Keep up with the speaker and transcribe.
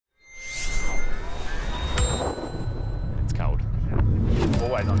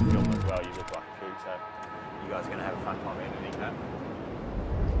always on film as well, you look like a kook, so you guys are going to have a fun time editing that.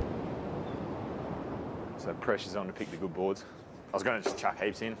 So pressure's on to pick the good boards. I was going to just chuck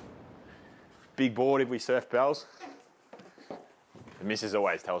heaps in. Big board if we surf bells. The missus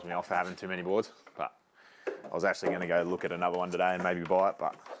always tells me off for having too many boards, but I was actually going to go look at another one today and maybe buy it,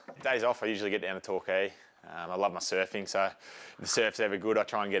 but days off I usually get down to Torquay. I love my surfing, so if the surf's ever good I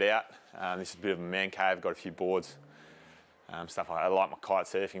try and get out. This is a bit of a man cave, got a few boards, stuff like that. I like my kite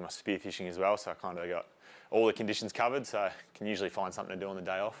surfing, my spearfishing as well, so I kind of got all the conditions covered, so I can usually find something to do on the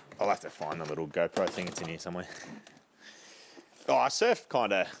day off. I'll have to find the little GoPro thing, it's in here somewhere. Oh, I surf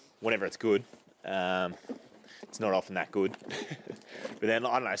kind of whenever it's good. It's not often that good. But then,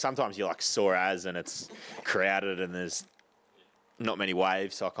 I don't know, sometimes you're like sore as and it's crowded and there's not many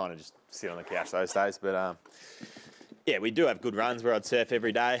waves, so I kind of just sit on the couch those days. But yeah, we do have good runs where I'd surf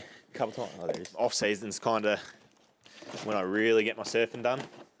every day, a couple times. Oh, there it is. Off season's kind of when I really get my surfing done.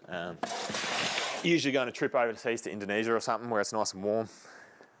 Usually going to trip overseas to Indonesia or something where it's nice and warm.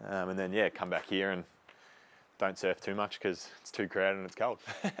 And then, yeah, come back here and don't surf too much because it's too crowded and it's cold.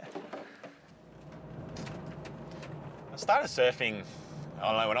 I started surfing,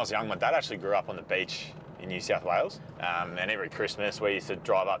 I don't know, when I was young. My dad actually grew up on the beach in New South Wales. And every Christmas we used to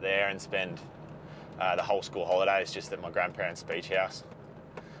drive up there and spend the whole school holidays just at my grandparents' beach house.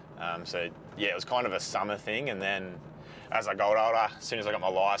 So, yeah, it was kind of a summer thing. And then as I got older, as soon as I got my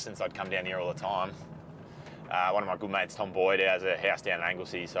licence, I'd come down here all the time. One of my good mates, Tom Boyd, has a house down in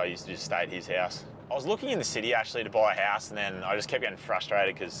Anglesey, so I used to just stay at his house. I was looking in the city actually to buy a house, and then I just kept getting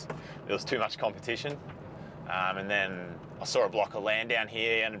frustrated because there was too much competition. And then I saw a block of land down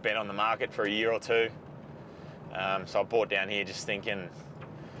here and had been on the market for a year or two. So I bought down here just thinking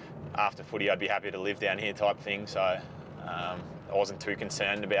after footy I'd be happy to live down here type thing. So I wasn't too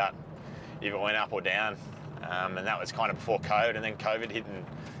concerned about if it went up or down. And that was kind of before COVID, and then COVID hit and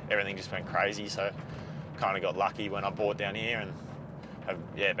everything just went crazy. So kind of got lucky when I bought down here and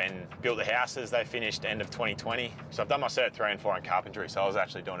have built the houses. They finished end of 2020. So I've done my Cert 3 and 4 in carpentry, so I was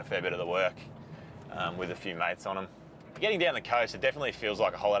actually doing a fair bit of the work with a few mates on them. Getting down the coast, it definitely feels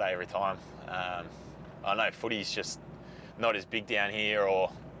like a holiday every time. I know footy's just not as big down here, or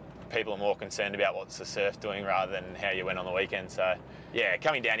people are more concerned about what's the surf doing rather than how you went on the weekend. So yeah,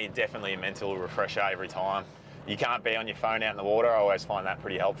 coming down here, definitely a mental refresher every time. You can't be on your phone out in the water. I always find that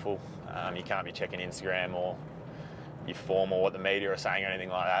pretty helpful. You can't be checking Instagram or your form or what the media are saying or anything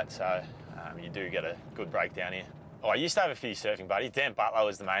like that. So you do get a good break down here. Oh, I used to have a few surfing buddies. Dan Butler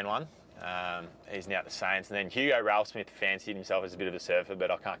was the main one. He's now at the Saints. And then Hugo Ralph Smith fancied himself as a bit of a surfer, but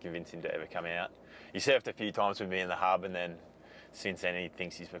I can't convince him to ever come out. He surfed a few times with me in the hub, and then since then he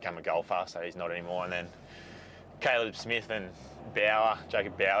thinks he's become a golfer, so he's not anymore. And then Caleb Smith and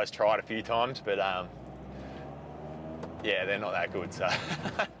Jacob Bauer's tried a few times, but yeah, they're not that good, so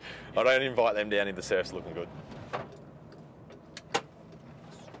I don't invite them down if the surf's looking good.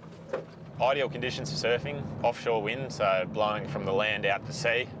 Ideal conditions for surfing, offshore wind, so blowing from the land out to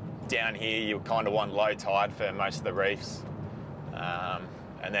sea. Down here you kind of want low tide for most of the reefs.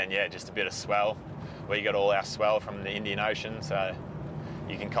 And then, yeah, just a bit of swell. We got all our swell from the Indian Ocean, so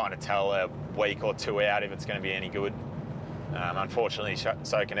you can kind of tell a week or two out if it's going to be any good. Unfortunately,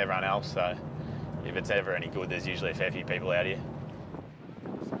 so can everyone else, so if it's ever any good, there's usually a fair few people out here.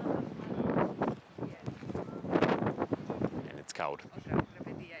 And it's cold.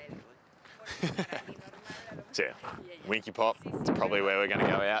 So, Winky Pop, it's probably where we're going to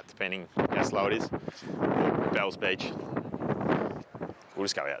go out, depending how slow it is. Bells Beach. We'll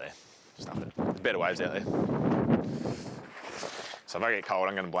just go out there. Stuff it. There's better waves out there. So if I get cold,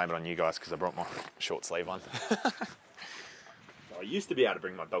 I'm going to blame it on you guys because I brought my short sleeve one. I used to be able to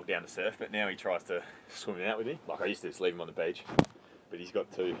bring my dog down to surf, but now he tries to swim out with me. Like I used to just leave him on the beach, but he's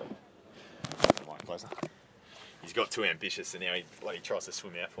got too... closer. He's got too ambitious, and now he bloody tries to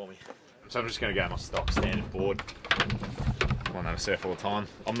swim out for me. So I'm just going to go my stock standard board. I'm on that to surf all the time.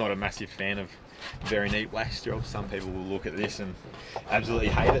 I'm not a massive fan of very neat black strokes. Some people will look at this and absolutely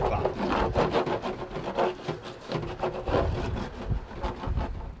hate it, but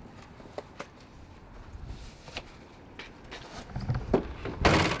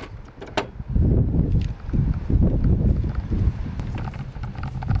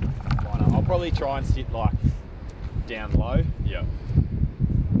I'll probably try and sit like down low. Yeah.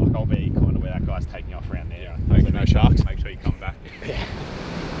 Like I'll be kind of where that guy's taking off around there. Yeah. Hopefully no sharks. Make sure you come back. Yeah.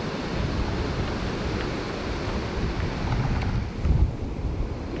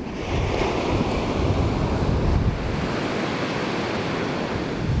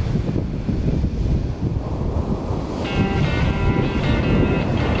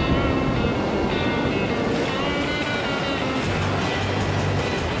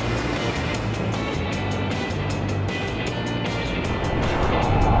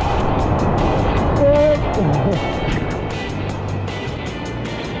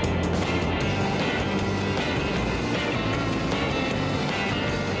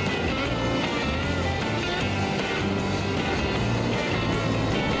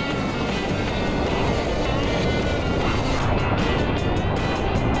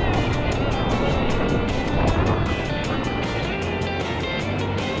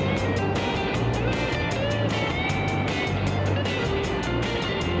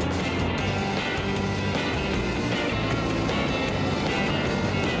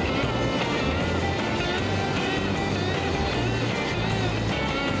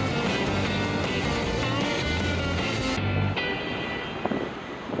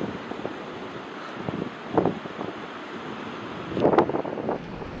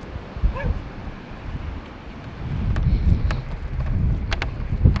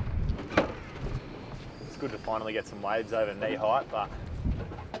 finally get some waves over knee height, but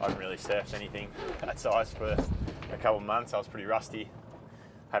I haven't really surfed anything that size for a couple of months. I was pretty rusty.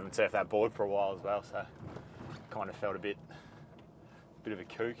 Haven't surfed that board for a while as well, so kind of felt a bit of a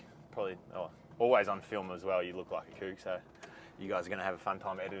kook. Probably always on film as well, you look like a kook, so you guys are going to have a fun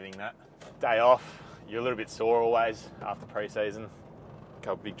time editing that. Day off, you're a little bit sore always after pre-season. A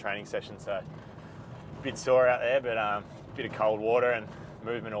couple big training sessions, so a bit sore out there, but a bit of cold water and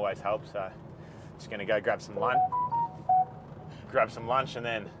movement always helps. So just going to go grab some lunch and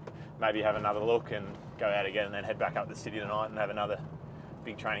then maybe have another look and go out again and then head back up to the city tonight and have another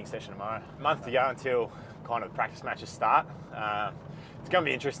big training session tomorrow. A month to go until kind of practice matches start. It's going to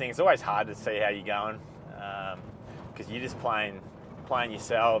be interesting. It's always hard to see how you're going because you're just playing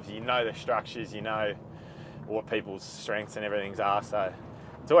yourselves. You know the structures, you know what people's strengths and everything's are. So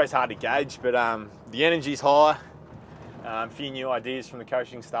it's always hard to gauge, but the energy's high. A few new ideas from the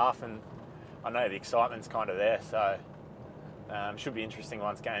coaching staff, and I know the excitement's kind of there. So should be interesting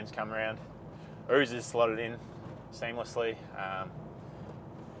once games come around. Uz is slotted in seamlessly.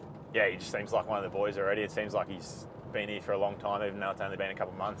 He just seems like one of the boys already. It seems like he's been here for a long time, even though it's only been a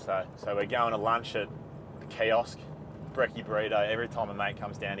couple of months. So we're going to lunch at the kiosk, brekkie burrito. Every time a mate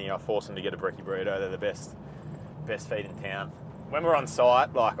comes down here, I force them to get a brekkie burrito. They're the best feed in town. When we're on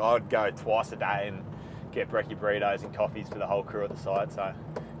site, like I'd go twice a day and get brekkie burritos and coffees for the whole crew at the site. So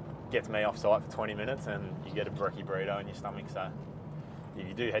it gets me off site for 20 minutes and you get a brekkie burrito in your stomach. So if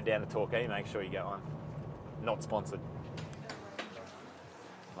you do head down to Torquay, make sure you get one. Not sponsored.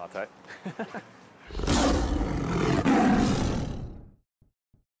 Latte.